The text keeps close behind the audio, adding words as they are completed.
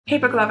Hey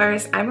book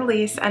lovers, I'm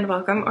Elise and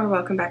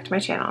welcome back to my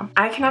channel.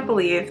 I cannot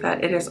believe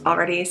that it is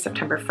already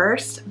September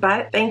 1st,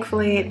 but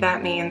thankfully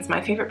that means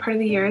my favorite part of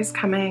the year is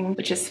coming,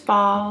 which is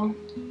fall.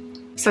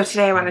 So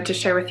today I wanted to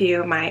share with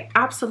you my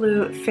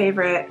absolute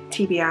favorite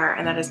TBR,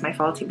 and that is my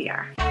fall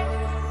TBR.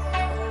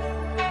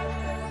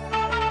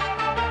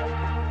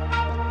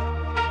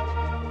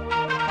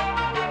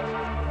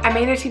 I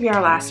made a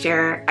TBR last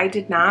year. I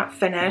did not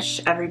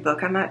finish every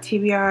book on that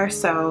TBR,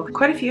 so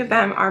quite a few of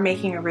them are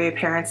making a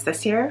reappearance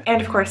this year.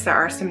 And of course, there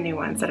are some new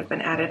ones that have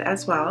been added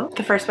as well.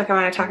 The first book I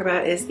want to talk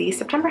about is The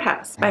September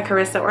House by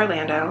Carissa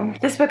Orlando.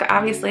 This book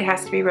obviously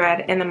has to be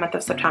read in the month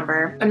of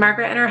September. When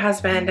Margaret and her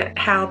husband,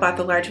 Hal, bought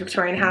the large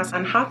Victorian house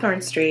on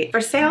Hawthorne Street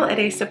for sale at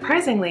a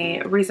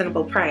surprisingly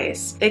reasonable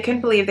price, they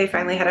couldn't believe they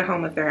finally had a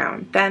home of their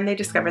own. Then they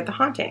discovered the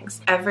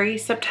hauntings. Every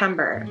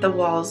September, the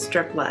walls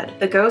drip blood.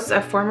 The ghosts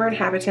of former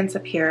inhabitants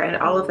appear, and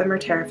all of them are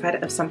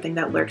terrified of something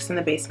that lurks in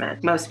the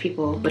basement. Most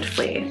people would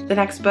flee. The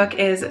next book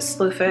is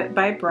Sloof It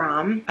by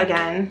Brom.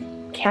 Again,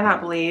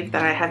 cannot believe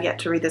that I have yet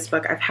to read this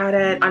book. I've had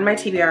it on my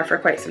TBR for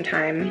quite some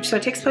time. So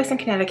it takes place in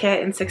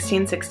Connecticut in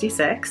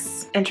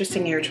 1666.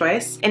 Interesting year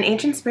choice. An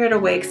ancient spirit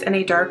awakes in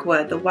a dark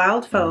wood. The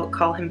wild folk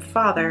call him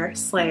Father,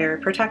 Slayer,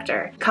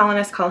 Protector.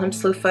 Colonists call him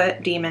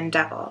Slewfoot, Demon,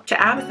 Devil. To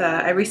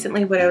Abatha, a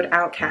recently widowed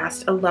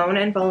outcast, alone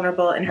and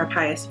vulnerable in her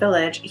pious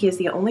village, he is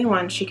the only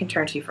one she can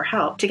turn to for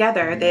help.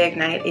 Together, they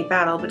ignite a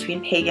battle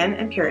between pagan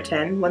and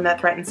Puritan, one that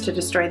threatens to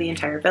destroy the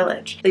entire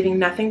village, leaving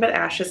nothing but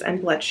ashes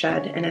and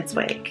bloodshed in its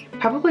wake.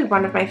 Probably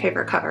one of my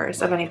favorite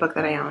covers of any book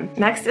that I own.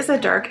 Next is a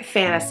dark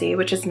fantasy,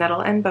 which is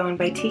Nettle and Bone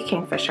by T.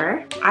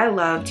 Kingfisher. I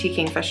love T.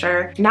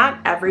 Kingfisher.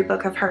 Not every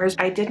book of hers.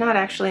 I did not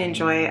actually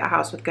enjoy A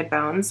House with Good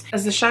Bones.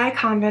 As the shy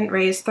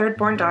convent-raised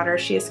third-born daughter,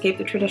 she escaped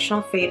the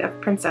traditional fate of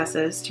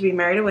princesses to be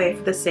married away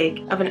for the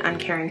sake of an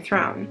uncaring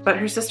throne. But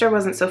her sister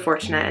wasn't so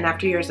fortunate, and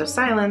after years of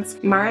silence,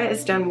 Mara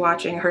is done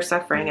watching her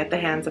suffering at the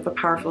hands of a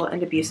powerful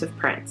and abusive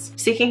prince.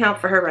 Seeking help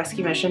for her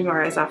rescue mission,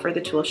 Mara is offered the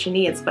tools she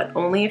needs, but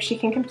only if she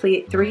can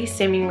complete 3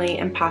 seemingly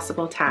impossible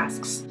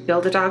tasks: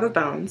 build a dog of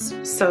bones,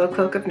 sew a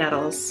cloak of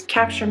nettles,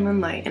 capture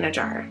moonlight in a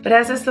jar. But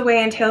as is the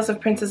way in tales of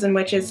princes and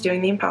witches,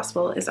 doing the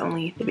impossible is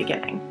only the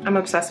beginning. I'm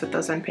obsessed with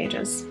those end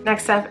pages.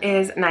 Next up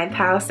is Ninth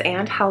House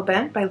and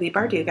Hellbent by Leigh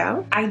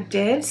Bardugo. I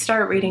did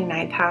start reading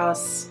Ninth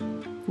House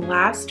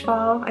last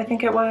fall, I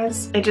think it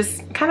was. It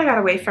just kind of got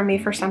away from me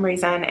for some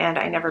reason and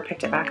I never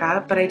picked it back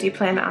up, but I do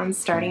plan on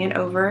starting it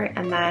over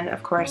and then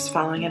of course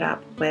following it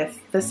up with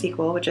the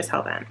sequel, which is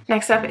Hellbent.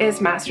 Next up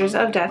is Masters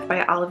of Death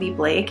by Olivia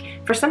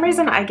Blake. For some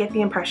reason I get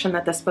the impression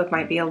that this book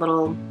might be a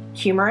little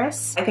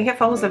humorous. I think it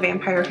follows a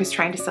vampire who's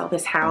trying to sell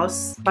this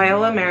house.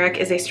 Viola Merrick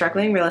is a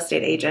struggling real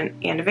estate agent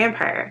and a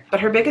vampire, but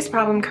her biggest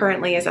problem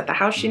currently is that the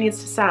house she needs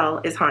to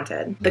sell is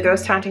haunted. The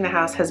ghost haunting the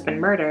house has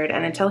been murdered,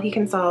 and until he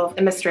can solve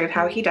the mystery of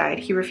how he died,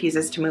 he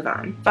refuses to move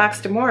on.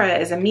 Fox Demora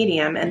is a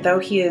medium, and though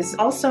he is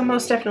also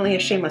most definitely a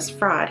shameless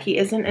fraud, he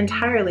isn't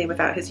entirely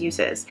without his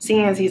uses,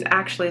 seeing as he's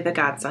actually the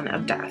godson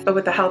of death. But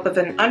with the help of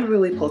an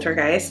unruly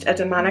poltergeist, a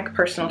demonic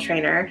personal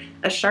trainer,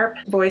 a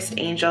sharp-voiced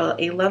angel,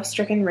 a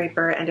love-stricken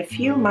raper, and a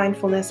few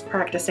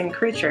mindfulness-practicing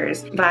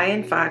creatures, Vi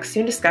and Fox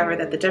soon discover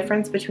that the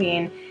difference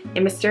between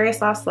a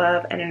mysterious lost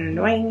love and an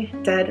annoying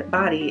dead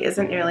body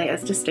isn't nearly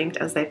as distinct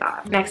as they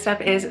thought. Next up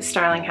is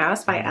Starling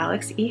House by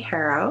Alex E.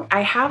 Harrow.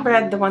 I have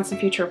read The Once and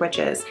Future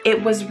Witches.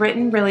 It was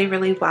written really,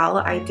 really well.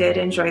 I did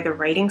enjoy the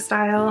writing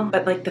style,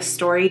 but like the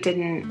story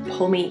didn't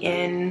pull me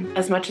in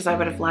as much as I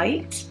would have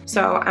liked.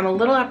 So I'm a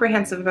little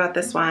apprehensive about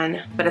this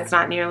one, but it's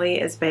not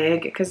nearly as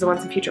big because The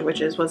Once and Future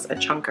Witches was a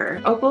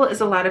chunker. Opal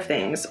is a lot of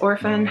things: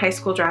 orphan, high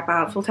school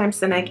dropout, full-time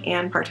cynic,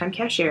 and part-time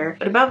cashier,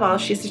 but above all,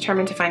 she's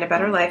determined to find a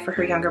better life for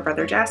her younger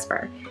brother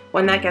Jasper,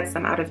 one that gets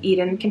them out of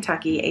Eden,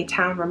 Kentucky, a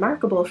town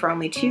remarkable for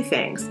only 2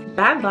 things: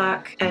 bad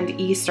luck and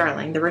E.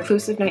 Starling, the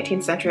reclusive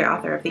 19th century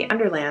author of The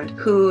Underland,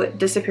 who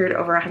disappeared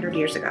over 100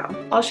 years ago.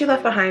 All she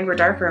left behind were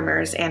dark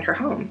rumors and her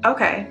home.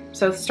 Okay,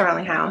 so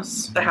Starling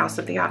House, the house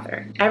of the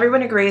author.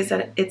 Everyone agrees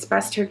that it's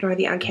best to ignore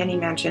the uncanny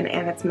mansion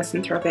and its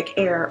misanthropic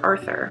heir,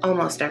 Arthur.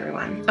 Almost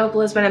everyone.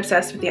 Opal has been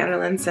obsessed with The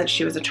Underland since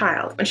she was a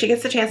child. When she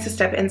gets the chance to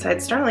step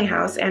inside Starling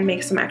House and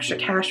make some extra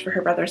cash for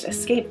her brother's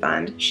escape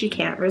fund, she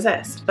can't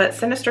resist. But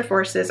sinister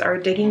forces are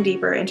digging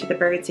deeper into the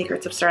buried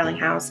secrets of Starling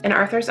House, and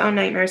Arthur's own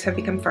nightmares have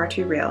become far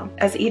too real.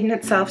 As Eden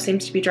itself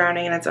seems to be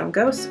drowning in its own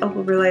ghosts,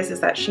 Opal realizes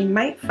that she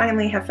might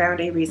finally have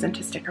found a reason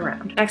to stick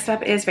around. Next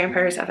up is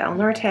Vampires of El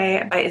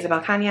Norte by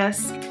Isabel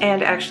Cañas,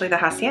 and actually The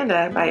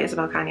Hacienda by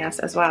Isabel Cañas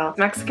as well.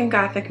 Mexican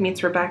Gothic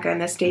meets Rebecca in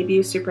this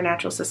debut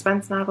supernatural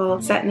suspense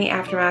novel set in the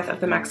aftermath of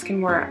the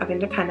Mexican War of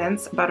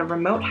Independence about a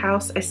remote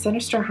house, a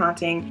sinister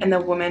haunting, and the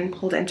woman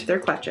pulled into their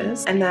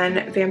clutches. And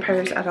then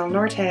Vampires of El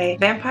Norte,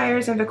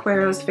 vampires and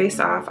vaqueros face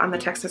off on the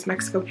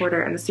Texas-Mexico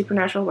border in the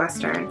supernatural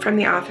western, from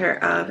the author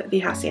of The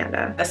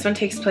Hacienda. This one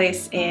takes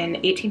place in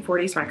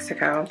 1840s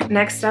Mexico.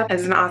 Next up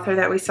is an author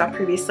that we saw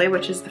previously,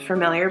 which is The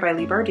Familiar by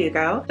Leigh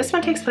Bardugo. This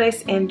one takes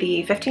place in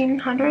the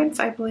 1500s,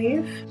 I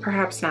believe.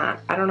 Perhaps not.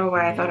 I don't know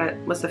why I thought it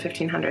was the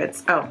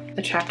 1500s. Oh,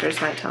 the chapters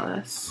might tell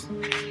us.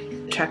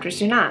 The chapters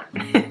do not.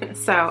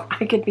 so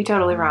I could be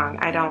totally wrong.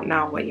 I don't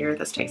know what year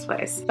this takes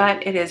place,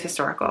 but it is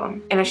historical.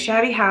 In a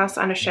shabby house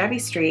on a shabby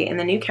street in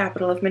the new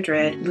capital of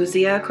Madrid,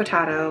 Lucia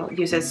Cortado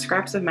uses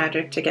scraps of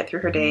magic to get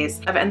through her days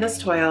of endless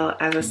toil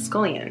as a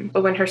scullion.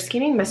 But when her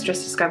scheming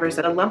mistress discovers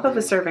that a lump of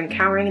a servant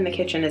cowering in the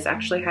kitchen is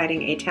actually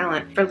hiding a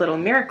talent for little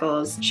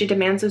miracles, she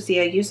demands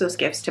Lucia use those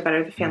gifts to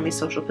better the family's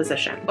social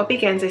position. What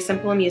begins a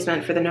simple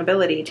amusement for the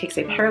nobility takes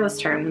a perilous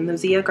turn when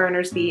Lucia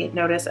garners the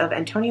notice of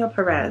Antonio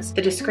Perez,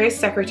 the disgraced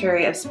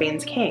secretary of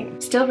Spain's king.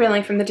 Still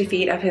reeling from the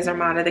defeat of his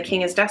armada, the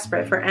king is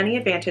desperate for any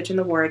advantage in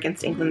the war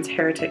against England's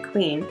heretic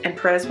queen, and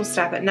Perez will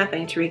stop at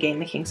nothing to regain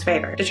the king's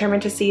favor.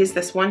 Determined to seize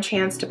this one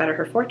chance to better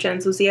her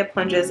fortunes, Lucia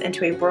plunges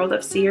into a world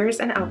of seers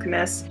and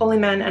alchemists, holy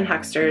men and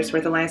hucksters,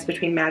 where the lines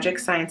between magic,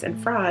 science,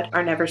 and fraud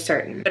are never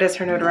certain. But as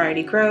her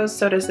notoriety grows,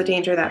 so does the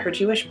danger that her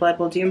Jewish blood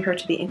will doom her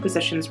to the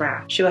Inquisition's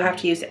wrath. She will have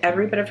to use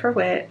every bit of her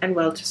wit and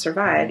will to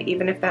survive,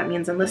 even if that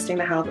means enlisting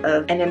the help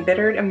of an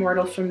embittered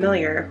immortal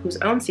familiar whose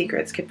own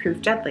secrets could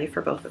prove deadly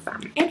for both of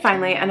them. And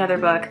finally, another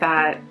book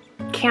that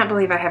can't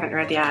believe I haven't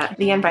read yet,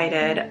 The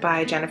Invited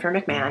by Jennifer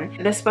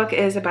McMahon. This book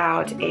is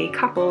about a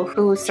couple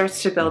who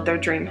starts to build their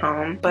dream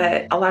home,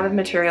 but a lot of the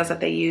materials that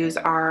they use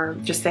are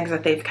just things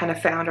that they've kind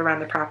of found around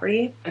the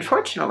property.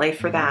 Unfortunately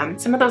for them,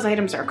 some of those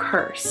items are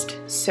cursed.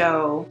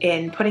 So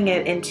in putting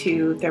it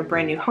into their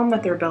brand new home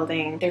that they're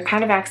building, they're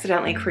kind of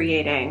accidentally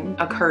creating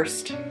a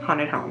cursed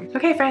haunted home.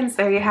 Okay friends,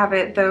 there you have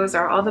it. Those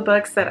are all the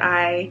books that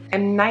I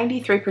am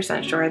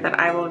 93% sure that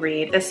I will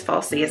read this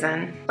fall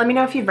season. Let me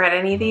know if you've read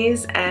any of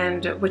these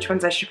and which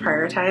ones I should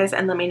prioritize,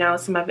 and let me know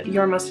some of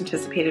your most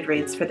anticipated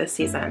reads for this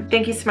season.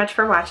 Thank you so much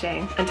for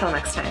watching. Until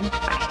next time,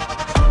 bye.